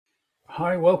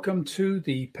Hi, welcome to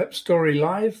the PEPP Story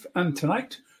Live. And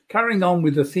tonight, carrying on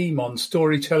with the theme on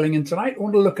storytelling. And tonight, I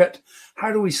want to look at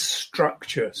how do we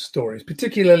structure stories,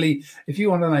 particularly if you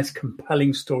want a nice,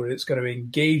 compelling story that's going to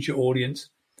engage your audience.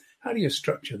 How do you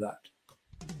structure that?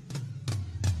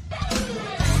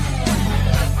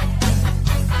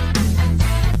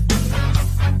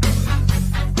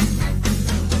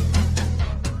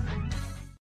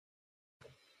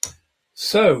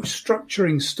 So,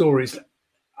 structuring stories.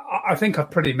 I think I've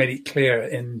pretty made it clear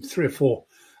in 3 or 4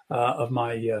 of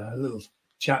my little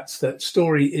chats that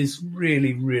story is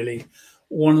really, really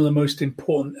one of the most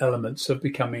important elements of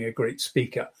becoming a great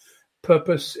speaker.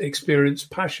 Purpose, experience,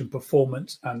 passion,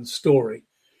 performance, and story.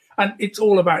 And it's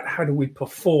all about how do we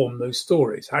perform those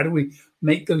stories? How do we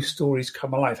make those stories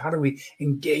come alive? How do we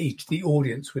engage the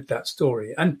audience with that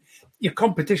story? And your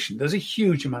competition, there's a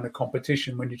huge amount of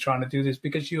competition when you're trying to do this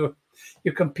because you're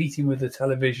competing with the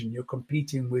television. You're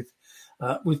competing with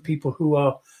people who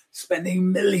are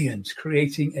spending millions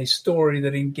creating a story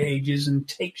that engages and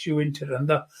takes you into it. And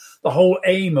the whole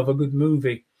aim of a good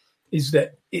movie is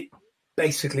that it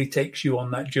basically takes you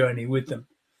on that journey with them.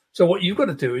 So what you've got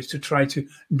to do is to try to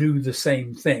do the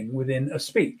same thing within a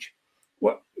speech.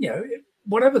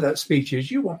 Whatever that speech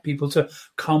is, you want people to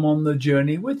come on the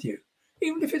journey with you.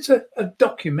 Even if it's a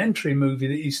documentary movie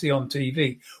that you see on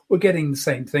TV, we're getting the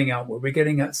same thing, aren't we? We're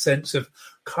getting that sense of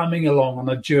coming along on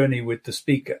a journey with the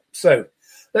speaker. So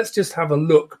let's just have a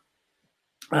look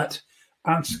at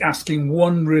asking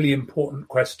one really important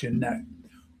question now.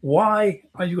 Why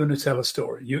are you going to tell a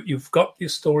story? You've got your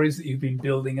stories that you've been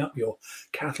building up, your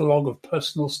catalogue of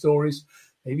personal stories,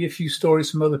 maybe a few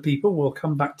stories from other people. We'll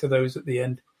come back to those at the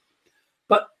end.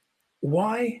 But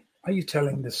why are you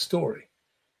telling this story?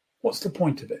 What's the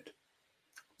point of it?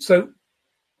 So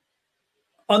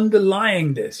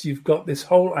underlying this, you've got this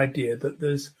whole idea that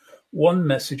there's one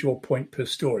message or point per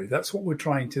story. That's what we're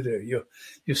trying to do.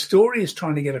 Your story is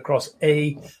trying to get across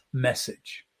a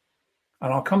message.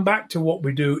 And I'll come back to what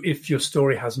we do if your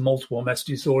story has multiple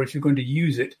messages or if you're going to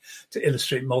use it to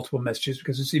illustrate multiple messages,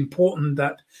 because it's important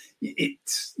that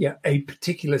it's a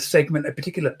particular segment, a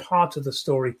particular part of the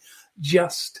story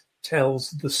just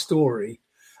tells the story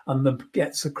and then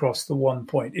gets across the one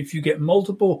point. If you get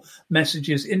multiple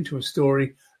messages into a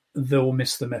story, they'll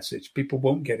miss the message. People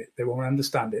won't get it. They won't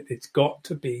understand it. It's got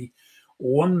to be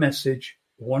one message,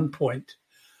 one point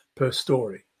per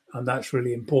story. And that's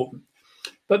really important.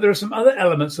 But there are some other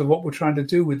elements of what we're trying to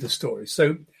do with the story.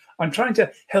 So I'm trying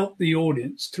to help the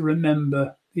audience to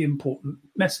remember the important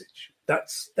message.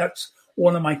 That's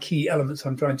one of my key elements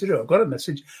I'm trying to do. I've got a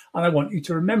message and I want you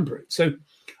to remember it. So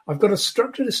I've got to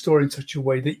structure the story in such a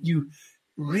way that you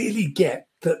really get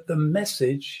that the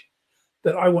message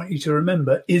that I want you to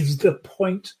remember is the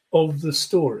point of the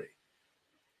story.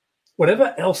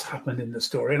 Whatever else happened in the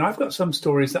story, and I've got some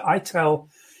stories that I tell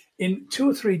in 2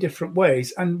 or 3 different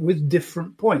ways and with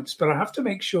different points, but I have to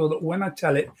make sure that when I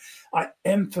tell it, I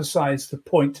emphasize the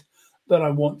point that I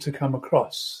want to come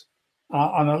across.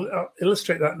 And I'll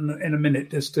illustrate that in a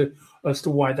minute as to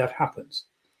why that happens.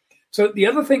 So the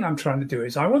other thing I'm trying to do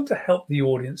is I want to help the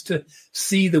audience to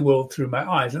see the world through my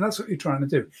eyes. And that's what you're trying to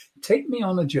do. Take me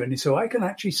on a journey so I can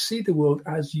actually see the world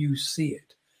as you see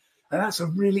it. And that's a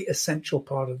really essential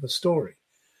part of the story.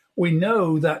 We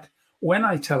know that when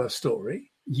I tell a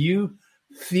story, you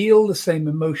feel the same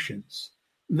emotions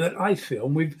that I feel.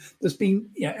 And there's been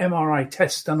MRI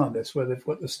tests done on this, where they've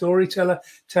got the storyteller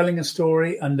telling a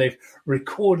story and they've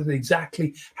recorded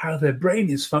exactly how their brain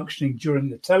is functioning during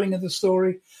the telling of the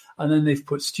story. And then they've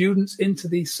put students into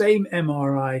the same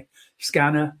MRI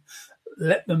scanner,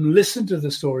 let them listen to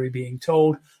the story being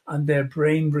told, and their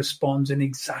brain responds in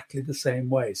exactly the same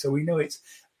way. So we know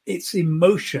it's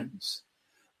emotions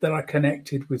that are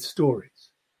connected with stories.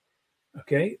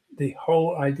 Okay, the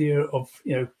whole idea of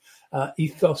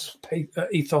ethos,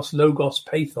 logos,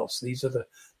 pathos. These are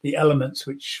the elements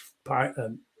which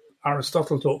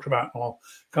Aristotle talked about. I'll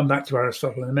come back to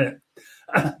Aristotle in a minute.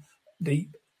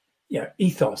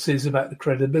 Ethos is about the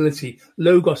credibility,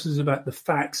 logos is about the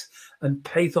facts, and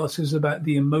pathos is about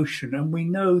the emotion. And we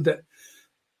know that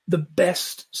the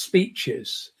best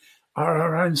speeches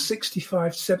are around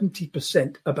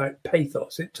 65-70% about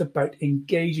pathos. It's about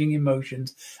engaging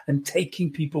emotions and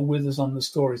taking people with us on the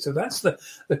story. So that's the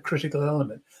critical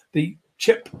element. The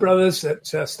Chip brothers at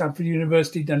Stanford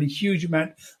University done a huge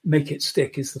amount. Make It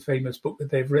Stick is the famous book that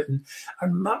they've written.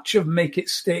 And much of Make It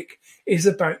Stick is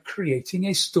about creating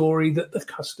a story that the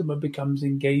customer becomes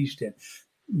engaged in,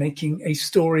 making a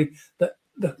story that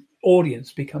the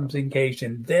audience becomes engaged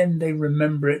in. Then they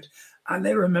remember it, and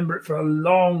they remember it for a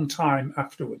long time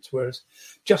afterwards, whereas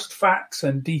just facts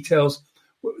and details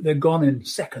they're gone in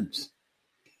seconds.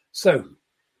 So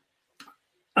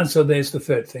there's the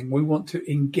third thing. We want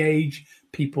to engage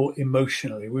people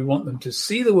emotionally. We want them to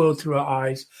see the world through our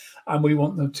eyes, and we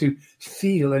want them to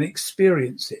feel and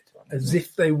experience it as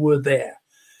if they were there.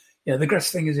 The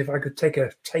greatest thing is if I could take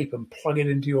a tape and plug it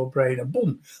into your brain and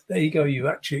boom, there you go. You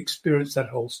actually experienced that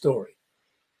whole story.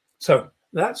 So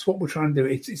that's what we're trying to do.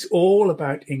 It's all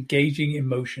about engaging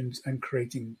emotions and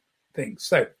creating things.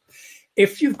 So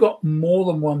if you've got more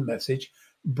than one message,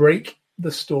 break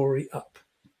the story up.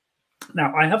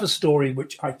 Now, I have a story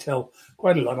which I tell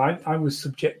quite a lot. I was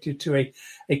subjected to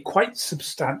a quite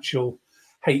substantial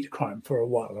hate crime for a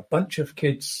while. A bunch of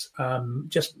kids,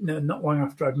 just not long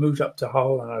after I'd moved up to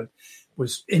Hull, and I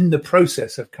was in the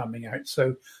process of coming out.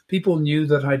 So people knew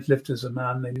that I'd lived as a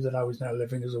man. They knew that I was now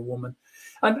living as a woman.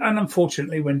 And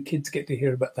unfortunately, when kids get to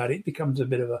hear about that, it becomes a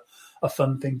bit of a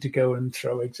fun thing to go and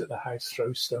throw eggs at the house,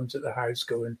 throw stones at the house,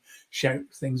 go and shout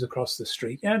things across the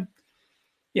street. And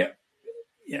yeah.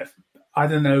 I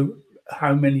don't know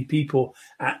how many people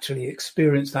actually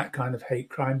experience that kind of hate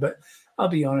crime, but I'll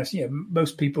be honest,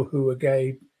 most people who are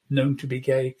gay, known to be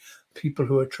gay, people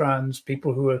who are trans,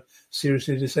 people who are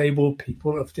seriously disabled,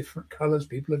 people of different colours,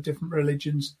 people of different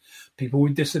religions, people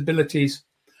with disabilities,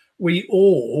 we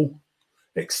all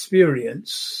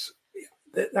experience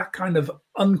that kind of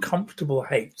uncomfortable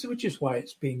hate, which is why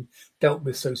it's being dealt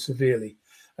with so severely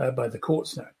by the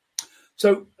courts now.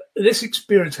 So this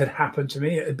experience had happened to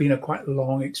me. It had been a quite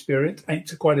long experience.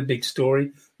 It's quite a big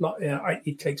story.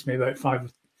 It takes me about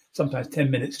 5, sometimes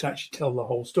 10 minutes to actually tell the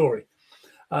whole story.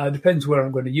 Depends where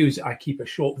I'm going to use it. I keep a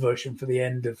short version for the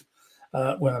end of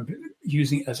when I'm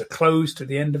using it as a close to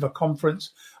the end of a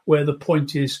conference, where the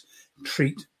point is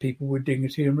treat people with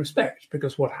dignity and respect.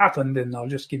 Because what happened, and I'll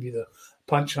just give you the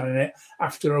punchline in it,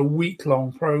 after a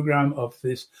week-long program of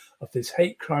this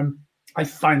hate crime, I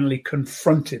finally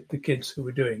confronted the kids who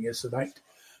were doing it. So about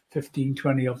 15,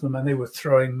 20 of them, and they were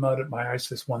throwing mud at my house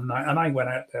this one night, and I went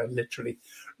out there literally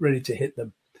ready to hit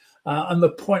them. And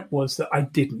the point was that I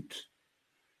didn't.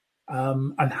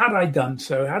 And had I done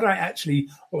so, had I actually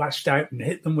lashed out and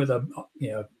hit them with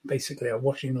basically a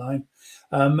washing line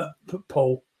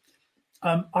pole,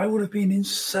 I would have been in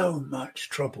so much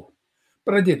trouble.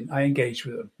 But I didn't. I engaged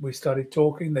with them. We started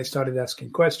talking. They started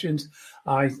asking questions.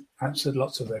 I answered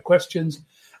lots of their questions,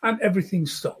 and everything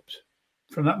stopped.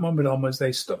 From that moment onwards,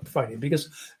 they stopped fighting because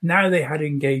now they had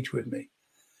engaged with me.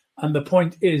 And the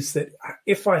point is that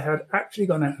if I had actually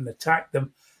gone out and attacked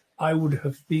them, I would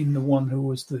have been the one who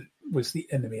was the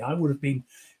enemy. I would have been,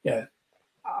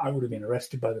 I would have been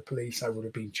arrested by the police. I would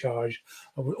have been charged.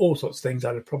 All sorts of things.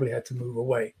 I'd have probably had to move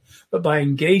away. But by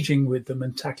engaging with them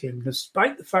and tackling them,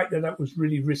 despite the fact that was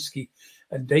really risky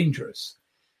and dangerous,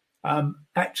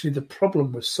 actually the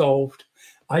problem was solved.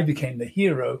 I became the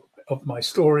hero of my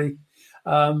story.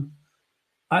 And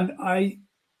I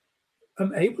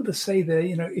am able to say there,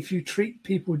 if you treat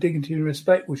people with dignity and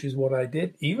respect, which is what I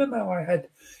did, even though I had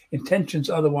intentions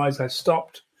otherwise, I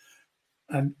stopped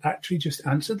and actually just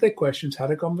answered their questions,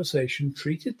 had a conversation,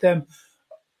 treated them,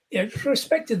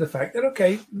 respected the fact that,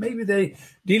 okay, maybe they're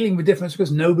dealing with difference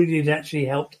because nobody had actually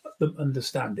helped them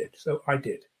understand it. So I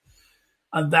did.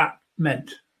 And that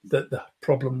meant that the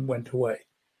problem went away.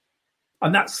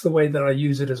 And that's the way that I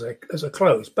use it as a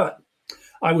close. But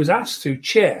I was asked to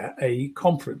chair a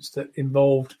conference that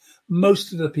involved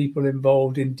most of the people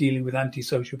involved in dealing with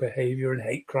antisocial behaviour and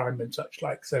hate crime and such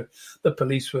like. So the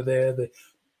police were there, the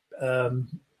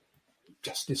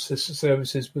justice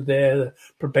services were there, the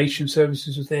probation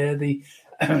services was there,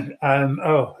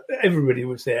 everybody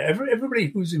was there. Everybody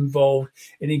who's involved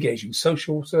in engaging,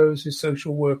 social services,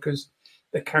 social workers,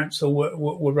 the council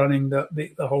were running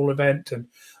the whole event, and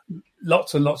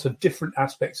lots of different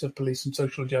aspects of police and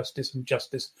social justice and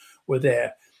justice were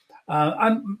there.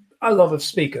 And a lot of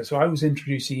speakers. So I was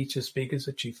introducing each of the speakers,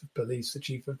 the chief of police, the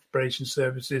chief of probation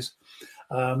services,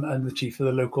 and the chief of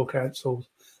the local council,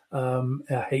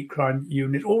 hate crime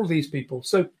unit, all of these people.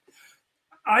 So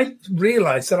I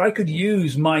realized that I could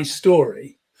use my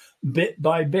story bit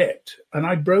by bit, and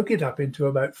I broke it up into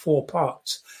about 4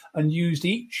 parts and used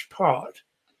each part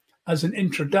as an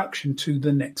introduction to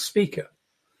the next speaker.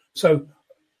 So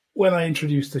when I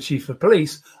introduced the chief of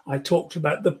police, I talked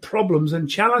about the problems and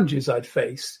challenges I'd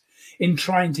faced in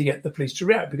trying to get the police to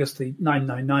react, because the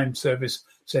 999 service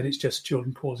said it's just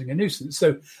children causing a nuisance.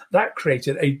 So that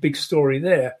created a big story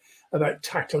there about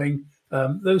tackling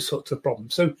those sorts of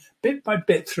problems. So bit by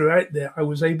bit throughout there, I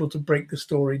was able to break the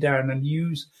story down and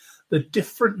use the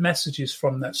different messages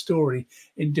from that story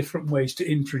in different ways to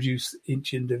introduce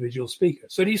each individual speaker.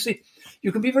 So do you see,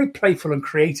 you can be very playful and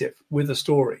creative with a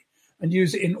story. and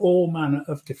use it in all manner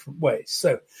of different ways.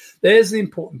 So there's the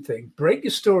important thing. Break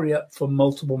your story up for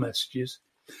multiple messages.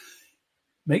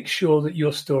 Make sure that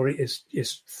your story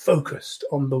is focused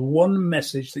on the one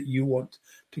message that you want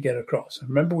to get across. And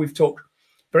remember, we've talked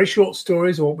very short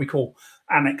stories, or what we call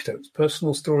anecdotes,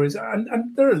 personal stories,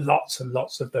 and there are lots and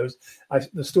lots of those.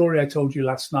 The story I told you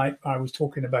last night, I was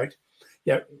talking about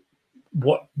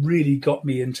what really got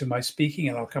me into my speaking,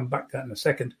 and I'll come back to that in a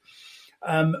second.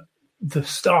 The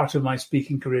start of my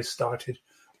speaking career started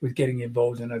with getting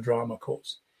involved in a drama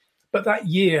course. But that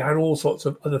year had all sorts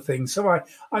of other things. So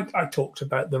I talked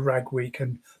about the Rag Week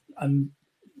and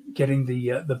getting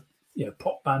the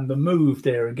pop band, The Move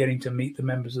there, and getting to meet the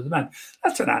members of the band.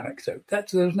 That's an anecdote.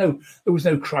 There was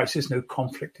no crisis, no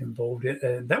conflict involved.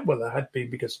 There had been,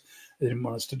 because they didn't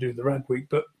want us to do the Rag Week.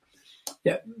 But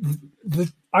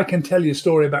I can tell you a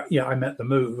story about, I met The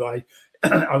Move.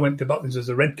 I went to Butlins as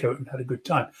a redcoat and had a good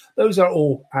time. Those are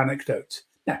all anecdotes.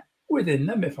 Now, within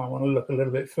them, if I want to look a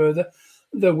little bit further,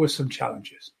 there were some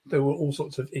challenges. There were all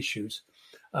sorts of issues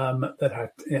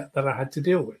that I had to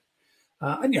deal with.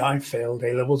 I failed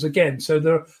A-levels again. So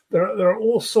there are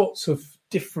all sorts of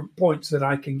different points that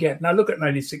I can get. Now, look at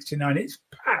 1969. It's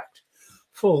packed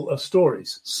full of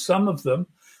stories. Some of them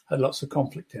had lots of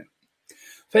conflict in.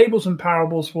 Fables and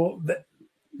parables, we'll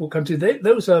come to.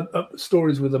 Those are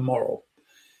stories with a moral.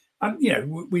 And,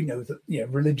 we know that,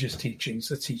 religious teachings,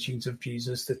 the teachings of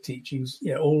Jesus, the teachings,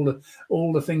 all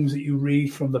the things that you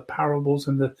read from the parables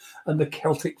and the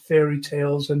Celtic fairy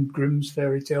tales and Grimm's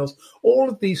fairy tales, all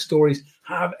of these stories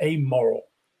have a moral.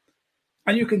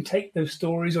 And you can take those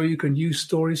stories, or you can use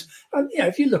stories. And,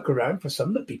 if you look around for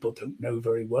some that people don't know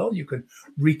very well, you can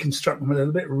reconstruct them a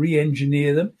little bit,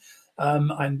 re-engineer them.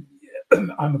 I'm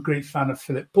a great fan of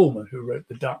Philip Pullman, who wrote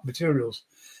the Dark Materials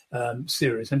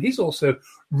series, and he's also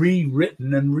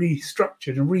rewritten and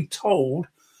restructured and retold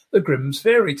the Grimm's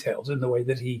fairy tales in the way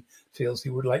that he feels he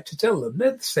would like to tell them.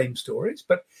 They're the same stories,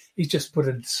 but he's just put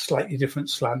a slightly different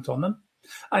slant on them.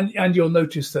 And you'll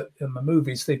notice that in the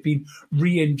movies, they've been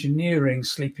re-engineering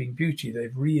Sleeping Beauty.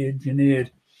 They've re-engineered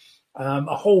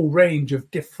a whole range of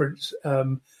different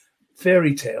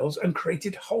fairy tales and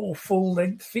created whole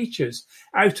full-length features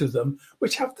out of them,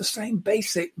 which have the same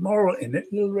basic moral in it.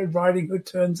 Little Red Riding Hood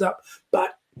turns up,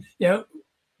 but,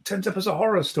 turns up as a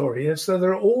horror story. So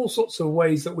there are all sorts of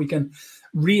ways that we can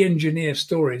re-engineer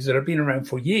stories that have been around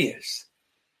for years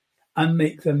and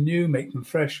make them new, make them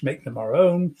fresh, make them our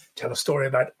own, tell a story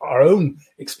about our own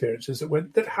experiences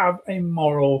that have a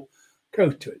moral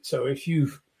code to it. So if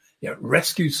you've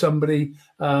rescued somebody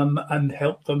and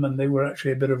helped them, and they were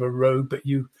actually a bit of a rogue, but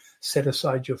you set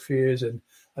aside your fears and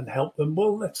helped them,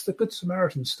 well, that's the Good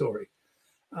Samaritan story.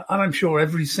 And I'm sure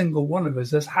every single one of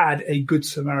us has had a Good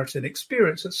Samaritan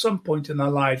experience at some point in our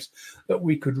lives that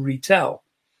we could retell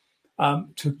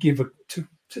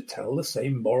to tell the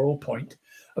same moral point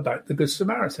about the Good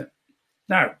Samaritan.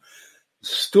 Now,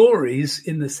 stories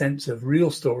in the sense of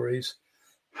real stories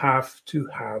have to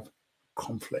have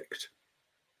conflict.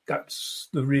 That's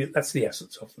the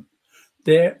essence of them.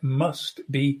 There must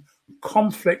be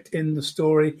conflict in the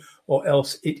story, or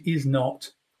else it is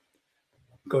not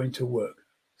going to work.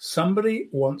 Somebody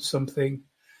wants something,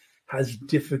 has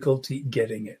difficulty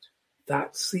getting it.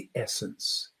 That's the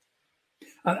essence.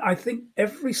 And I think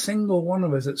every single one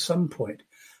of us at some point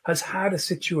has had a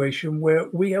situation where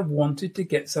we have wanted to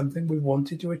get something, we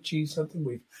wanted to achieve something,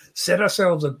 we've set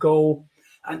ourselves a goal,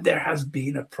 and there has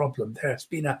been a problem. There has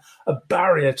been a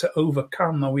barrier to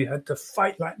overcome, and we had to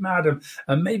fight like mad.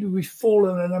 And maybe we've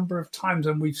fallen a number of times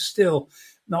and we've still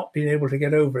not been able to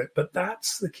get over it. But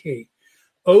that's the key.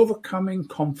 Overcoming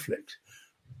conflict.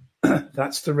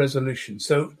 That's the resolution.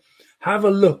 So have a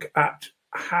look at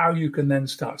how you can then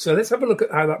start. So let's have a look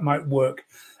at how that might work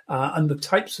and the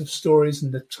types of stories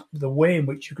and the way in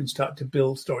which you can start to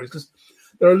build stories. Because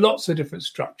there are lots of different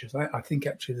structures. I think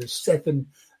actually there's 7.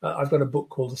 I've got a book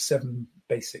called The 7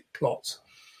 Basic Plots.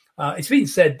 It's been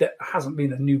said that there hasn't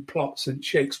been a new plot since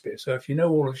Shakespeare. So if you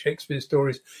know all of Shakespeare's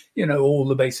stories, you know all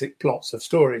the basic plots of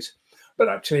stories. But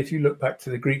actually, if you look back to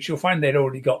the Greeks, you'll find they'd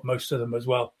already got most of them as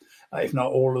well, if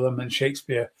not all of them. And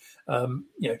Shakespeare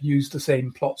used the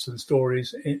same plots and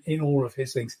stories in all of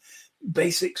his things.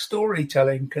 Basic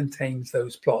storytelling contains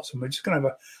those plots. And we're just going to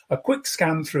have a quick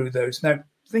scan through those. Now,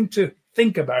 thing to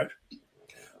think about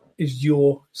is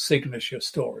your signature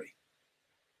story.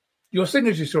 Your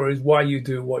signature story is why you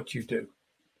do what you do.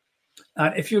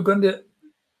 And if you're going to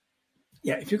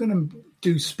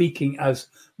do speaking as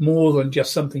more than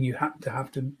just something you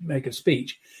have to make a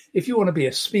speech, if you want to be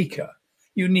a speaker,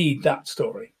 you need that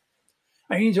story.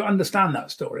 And you need to understand that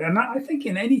story. And I think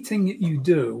in anything that you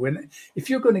do, if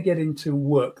you're going to get into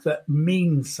work that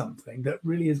means something, that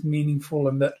really is meaningful,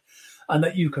 and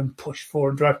that you can push for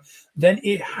and drive, then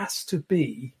there has to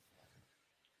be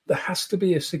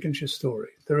a signature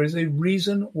story. There is a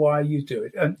reason why you do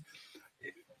it. And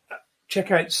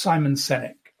check out Simon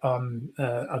Sinek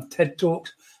of TED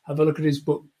Talks. Have a look at his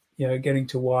book, Getting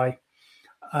to Why.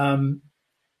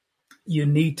 You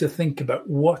need to think about,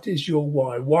 what is your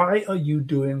why? Why are you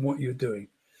doing what you're doing?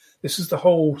 This is the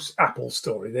whole Apple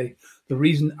story. The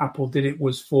reason Apple did it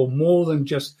was for more than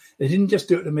just, they didn't just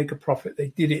do it to make a profit. They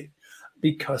did it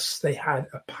because they had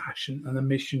a passion and a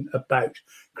mission about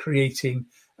creating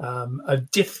a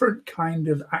different kind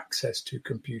of access to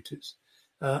computers,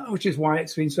 which is why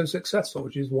it's been so successful,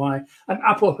 which is why, and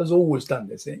Apple has always done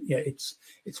this. It's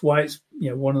why it's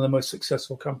one of the most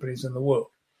successful companies in the world.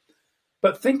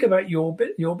 But think about your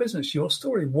business, your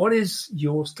story. What is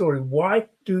your story? Why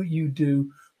do you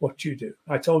do what you do?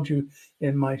 I told you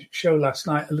in my show last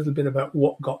night a little bit about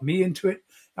what got me into it.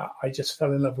 I just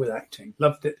fell in love with acting,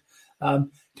 loved it.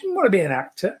 Didn't want to be an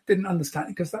actor, didn't understand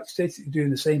it, because that's basically doing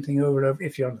the same thing over and over.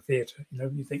 If you're on the theatre,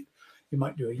 you think you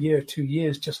might do a year, 2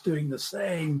 years just doing the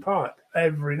same part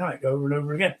every night over and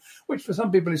over again, which for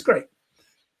some people is great.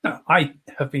 Now, I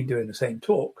have been doing the same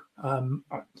talk. I've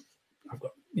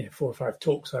got 4 or 5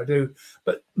 talks I do,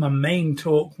 but my main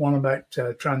talk, one about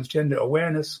transgender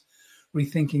awareness,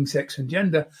 rethinking sex and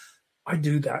gender, I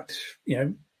do that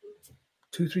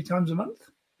 2-3 times a month,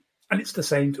 and it's the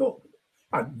same talk.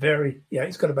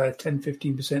 It's got about a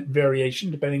 10-15%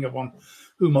 variation depending upon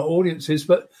who my audience is,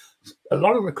 but a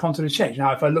lot of the content has changed.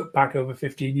 Now, if I look back over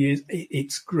 15 years,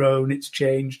 it's grown, it's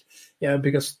changed,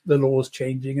 because the law's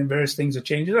changing and various things are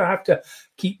changing. I have to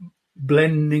keep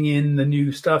blending in the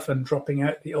new stuff and dropping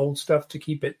out the old stuff to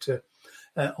keep it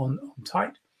on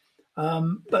tight.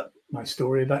 But my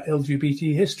story about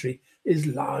LGBT history is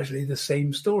largely the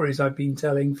same stories I've been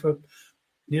telling for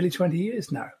nearly 20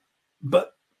 years now.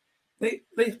 But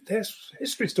they're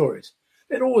history stories.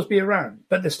 They'll always be around,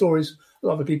 but they're stories a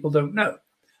lot of people don't know.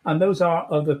 And those are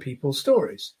other people's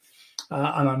stories.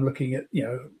 And I'm looking at,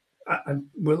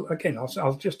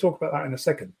 I'll just talk about that in a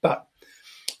second. But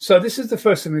so this is the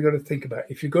first thing we've got to think about.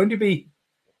 If you're going to be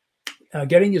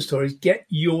getting your stories, get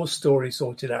your story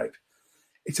sorted out.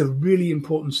 It's a really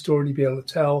important story to be able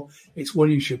to tell. It's one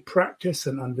you should practice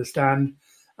and understand.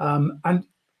 And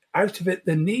out of it,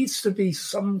 there needs to be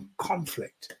some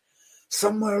conflict.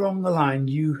 Somewhere along the line,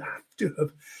 you have to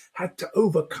have had to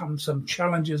overcome some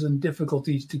challenges and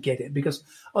difficulties to get it, because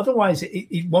otherwise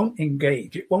it won't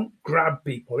engage. It won't grab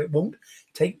people. It won't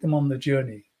take them on the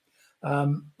journey.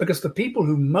 Because the people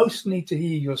who most need to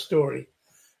hear your story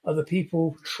are the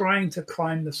people trying to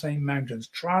climb the same mountains,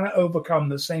 trying to overcome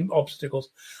the same obstacles,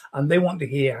 and they want to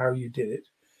hear how you did it.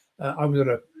 I was at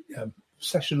a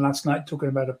session last night talking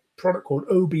about a product called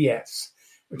OBS,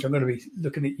 which I'm going to be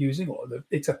looking at using.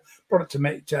 It's a product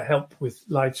to help with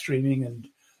live streaming and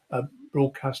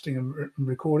broadcasting and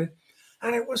recording.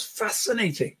 And it was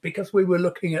fascinating because we were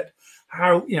looking at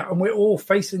how, and we're all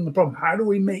facing the problem. How do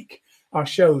we make our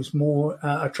shows more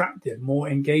attractive, more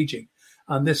engaging?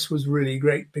 And this was really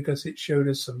great because it showed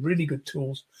us some really good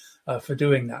tools for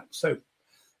doing that. So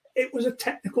it was a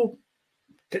technical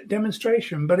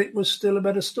demonstration, but it was still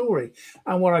about a story.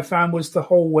 And what I found was the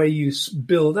whole way you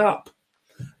build up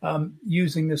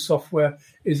using the software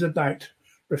is about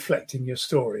reflecting your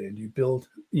story, and you build,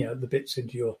 the bits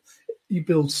into you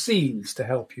build scenes to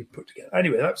help you put together.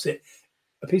 Anyway, that's it.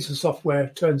 A piece of software,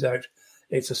 turns out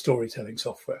it's a storytelling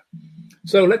software.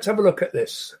 So let's have a look at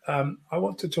this. I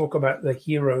want to talk about the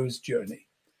hero's journey.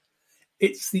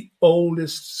 It's the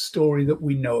oldest story that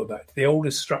we know about, the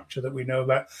oldest structure that we know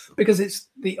about, because it's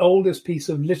the oldest piece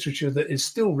of literature that is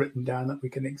still written down that we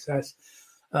can access.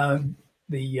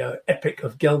 The Epic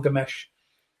of Gilgamesh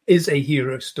is a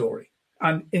hero story.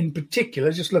 And in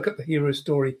particular, just look at the hero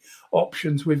story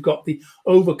options. We've got the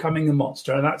overcoming the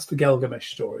monster, and that's the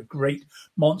Gilgamesh story. Great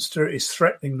monster is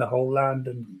threatening the whole land,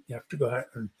 and you have to go out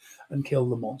and kill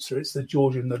the monster. It's the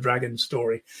George and the Dragon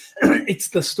story. It's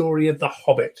the story of the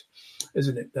Hobbit,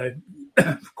 isn't it? The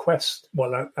quest,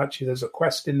 well, actually, there's a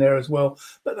quest in there as well,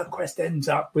 but the quest ends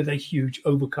up with a huge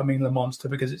overcoming the monster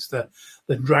because it's the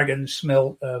dragon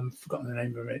smell, forgotten the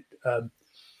name of it,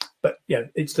 but yeah,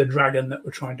 it's the dragon that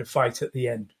we're trying to fight at the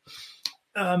end.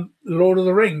 Lord of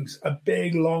the Rings, a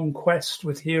big, long quest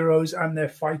with heroes, and they're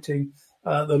fighting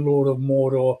the Lord of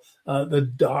Mordor,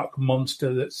 the dark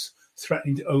monster that's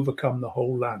threatening to overcome the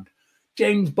whole land.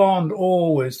 James Bond,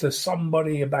 always there's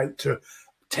somebody about to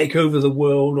take over the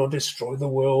world or destroy the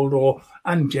world,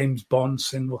 and James Bond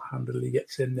single-handedly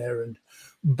gets in there and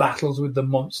battles with the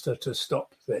monster to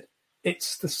stop it.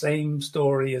 It's the same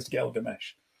story as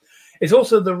Gilgamesh. It's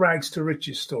also the rags to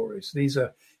riches stories. These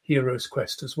are hero's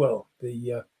quest as well.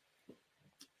 The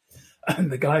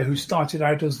guy who started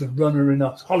out as the runner in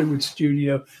a Hollywood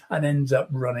studio and ends up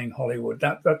running Hollywood.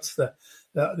 That's the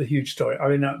huge story. I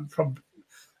mean,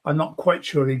 I'm not quite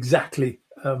sure exactly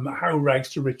how rags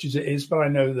to riches it is, but I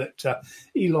know that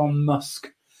Elon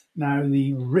Musk, now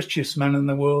the richest man in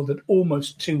the world at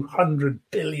almost $200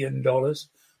 billion.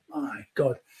 My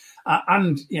God.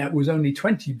 And it was only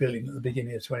 20 billion at the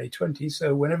beginning of 2020.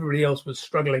 So when everybody else was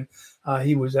struggling,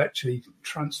 he was actually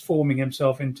transforming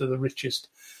himself into the richest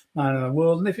man in the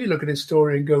world. And if you look at his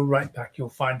story and go right back, you'll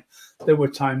find there were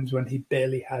times when he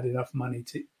barely had enough money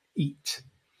to eat.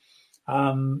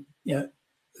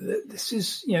 This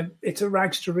is, it's a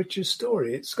rags to riches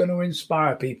story. It's going to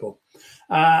inspire people.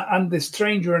 And The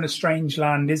Stranger in a Strange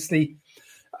Land is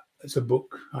it's a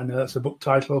book. I know that's a book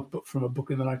title, but from a book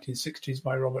in the 1960s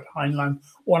by Robert Heinlein,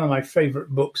 one of my favorite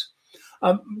books.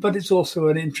 But it's also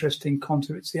an interesting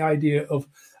concept. It's the idea of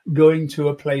going to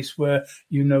a place where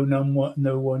you know no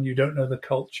one, you don't know the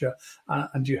culture,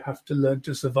 and you have to learn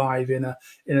to survive in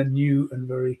a new and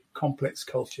very complex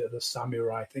culture, the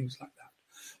samurai, things like that.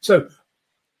 So,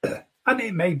 and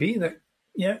it may be that,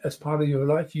 as part of your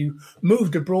life, you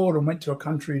moved abroad and went to a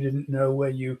country you didn't know,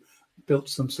 where you built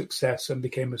some success and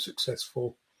became a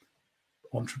successful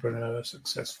entrepreneur,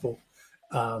 successful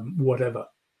whatever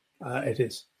it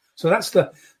is. So that's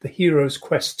the hero's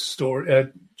quest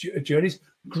story journeys.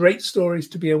 Great stories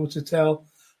to be able to tell.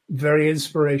 Very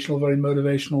inspirational, very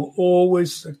motivational.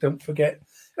 Always, don't forget,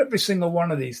 every single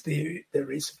one of these,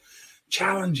 there is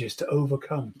challenges to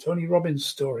overcome. Tony Robbins'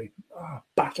 story,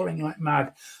 battling like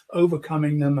mad,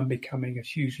 overcoming them and becoming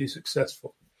hugely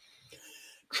successful.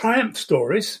 Triumph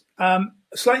stories,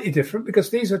 slightly different,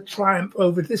 because these are triumph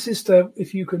over. This is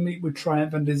if you can meet with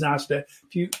triumph and disaster.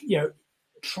 If you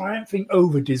triumphing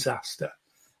over disaster,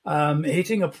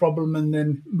 hitting a problem and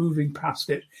then moving past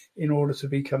it in order to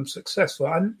become successful.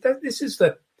 And this is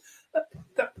the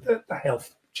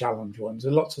health challenge ones.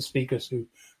 There are lots of speakers who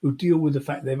deal with the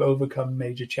fact they've overcome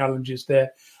major challenges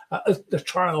there. The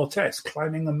trial test,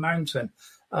 climbing a mountain,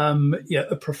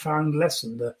 a profound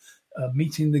lesson,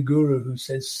 meeting the guru who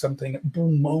says something,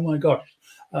 boom, oh my gosh,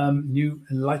 new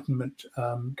enlightenment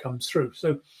comes through.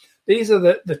 So these are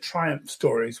the triumph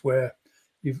stories where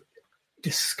you've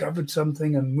discovered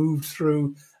something and moved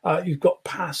through. You've got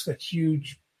past a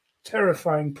huge,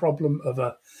 terrifying problem of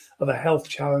a health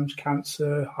challenge,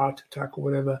 cancer, heart attack, or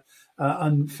whatever,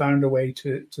 and found a way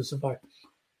to survive.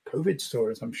 COVID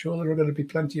stories, I'm sure there are going to be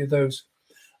plenty of those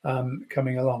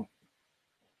coming along.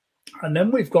 And then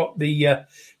we've got the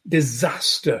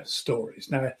disaster stories.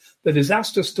 Now, the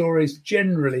disaster stories,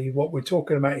 generally, what we're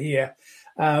talking about here,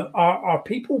 are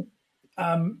people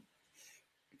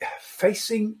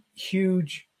facing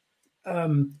huge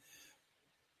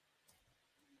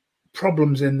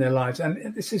problems in their lives.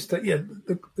 And this is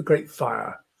the Great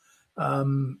Fire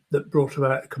that brought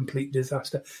about a complete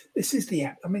disaster. This is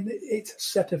it's a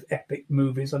set of epic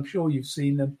movies. I'm sure you've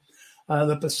seen them.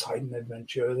 The Poseidon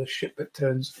Adventure, the ship that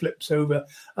flips over.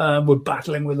 We're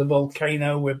battling with a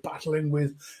volcano. We're battling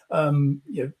with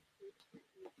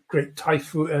great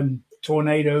typhoon and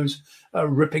tornadoes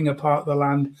ripping apart the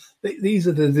land. These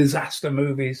are the disaster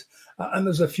movies, and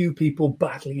there's a few people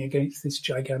battling against this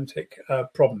gigantic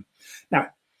problem. Now,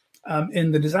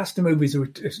 in the disaster movies,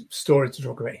 stories to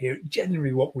talk about here,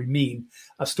 generally what we mean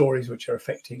are stories which are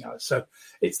affecting us. So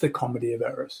it's the comedy of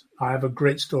errors. I have a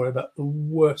great story about the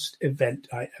worst event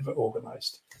I ever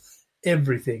organized.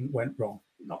 Everything went wrong.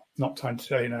 Not time to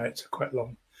tell you now, it's a quite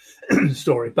long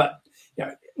story. But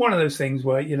one of those things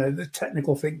where, the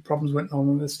technical problems went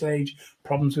on the stage,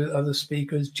 problems with other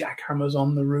speakers, jackhammers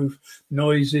on the roof,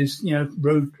 noises,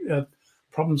 road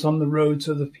problems on the road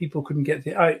so that people couldn't get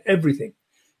everything.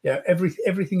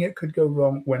 Everything that could go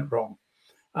wrong went wrong.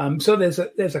 So there's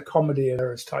a comedy of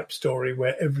errors type story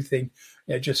where everything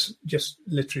just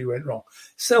literally went wrong.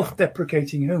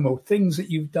 Self-deprecating humor, things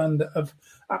that you've done that have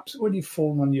absolutely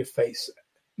fallen on your face.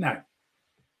 Now,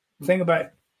 the thing about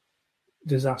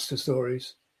disaster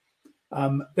stories,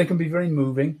 they can be very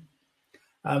moving.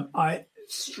 I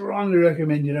strongly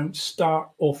recommend you don't start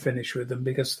or finish with them,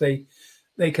 because they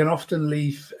can often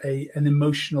leave an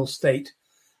emotional state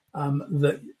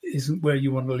that isn't where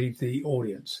you want to leave the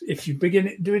audience. If you do it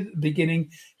at the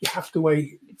beginning, you have to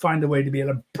find a way to be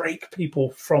able to break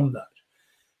people from that.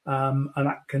 And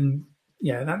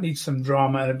that needs some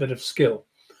drama and a bit of skill.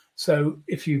 So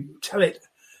if you tell it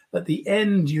at the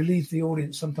end, you leave the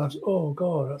audience sometimes, oh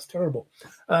God, that's terrible.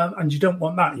 And you don't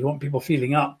want that. You want people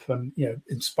feeling up and,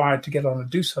 inspired to get on and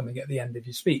do something at the end of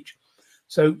your speech.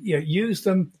 So, use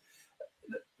them.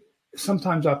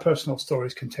 Sometimes our personal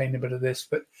stories contain a bit of this,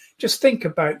 but just think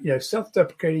about,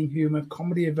 self-deprecating humor,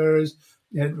 comedy of errors,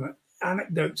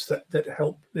 anecdotes that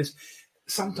help this.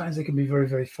 Sometimes they can be very,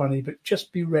 very funny, but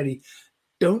just be ready.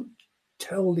 Don't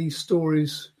tell these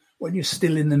stories when you're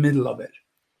still in the middle of it.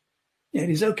 It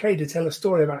is okay to tell a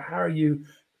story about how you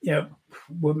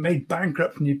were made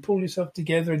bankrupt and you pulled yourself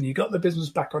together and you got the business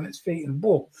back on its feet and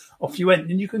off you went.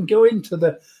 And you can go into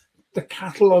the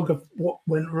catalogue of what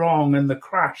went wrong and the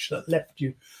crash that left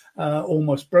you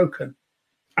almost broken.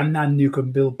 And then you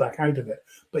can build back out of it.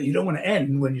 But you don't want to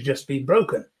end when you've just been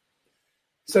broken.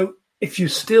 So if you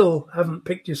still haven't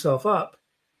picked yourself up,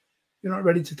 you're not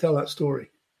ready to tell that story.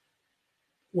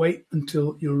 Wait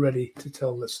until you're ready to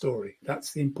tell the story.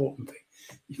 That's the important thing.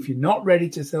 If you're not ready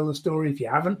to tell the story, if you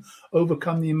haven't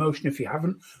overcome the emotion, if you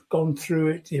haven't gone through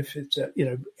it, if it's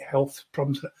health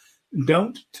problems,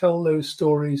 don't tell those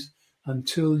stories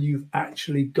until you've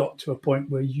actually got to a point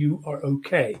where you are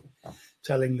okay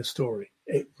telling the story.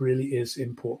 It really is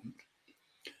important.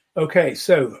 Okay,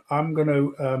 so I'm going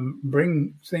to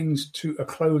bring things to a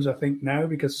close, I think, now,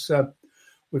 because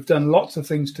we've done lots of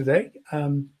things today.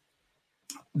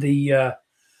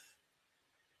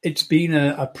 It's been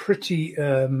a pretty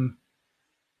a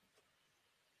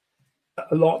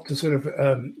lot to sort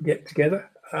of get together.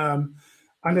 I'm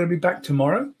going to be back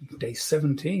tomorrow, day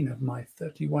 17 of my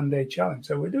 31-day challenge.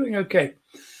 So we're doing okay.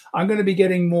 I'm going to be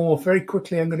getting more very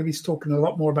quickly. I'm going to be talking a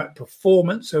lot more about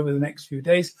performance over the next few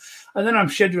days. And then I'm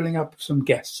scheduling up some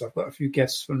guests. I've got a few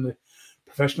guests from the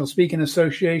Professional Speaking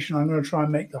Association. I'm going to try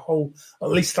and make at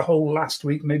least the whole last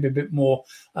week, maybe a bit more,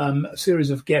 a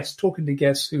series of guests, talking to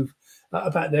guests who've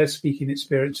about their speaking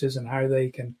experiences and how they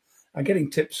can, getting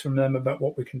tips from them about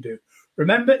what we can do.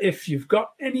 Remember, if you've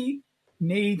got any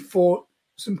need for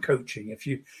some coaching, if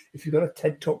you've got a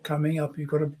TED Talk coming up, you've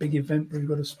got a big event where you've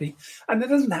got to speak, and it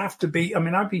doesn't have to be,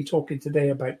 I've been talking today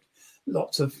about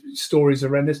lots of stories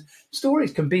around this.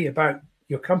 Stories can be about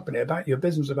your company, about your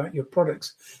business, about your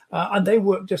products, and they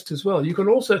work just as well. You can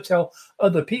also tell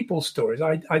other people's stories.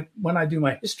 I when I do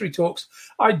my history talks,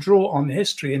 I draw on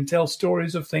history and tell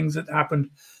stories of things that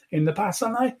happened in the past,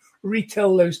 and I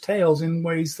retell those tales in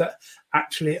ways that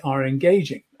actually are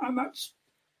engaging, and that's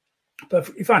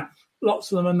perfectly fine.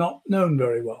 Lots of them are not known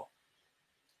very well.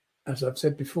 As I've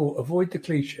said before, avoid the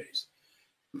cliches.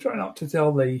 Try not to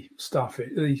tell the starfish,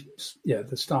 the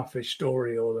starfish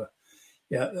story, or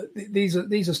these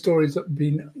are stories that have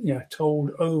been told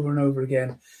over and over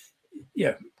again.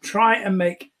 Try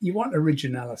and you want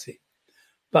originality,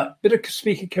 but bit of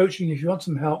speaker coaching. If you want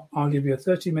some help, I'll give you a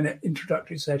 30-minute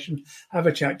introductory session. Have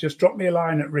a chat. Just drop me a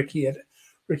line at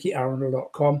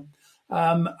ricky@rickyarundel.com,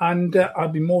 and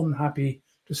I'd be more than happy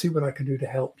to see what I can do to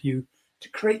help you to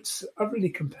create a really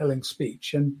compelling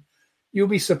speech. And you'll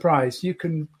be surprised. You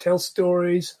can tell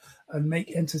stories and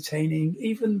make entertaining,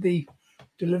 even the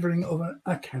delivering of an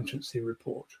accountancy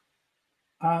report.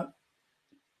 I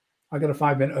got a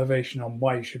 5-minute ovation on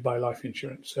why you should buy life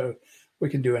insurance. So we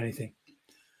can do anything.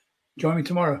 Join me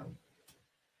tomorrow.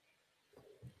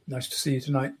 Nice to see you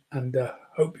tonight, and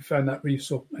hope you found that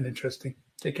useful and interesting.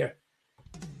 Take care.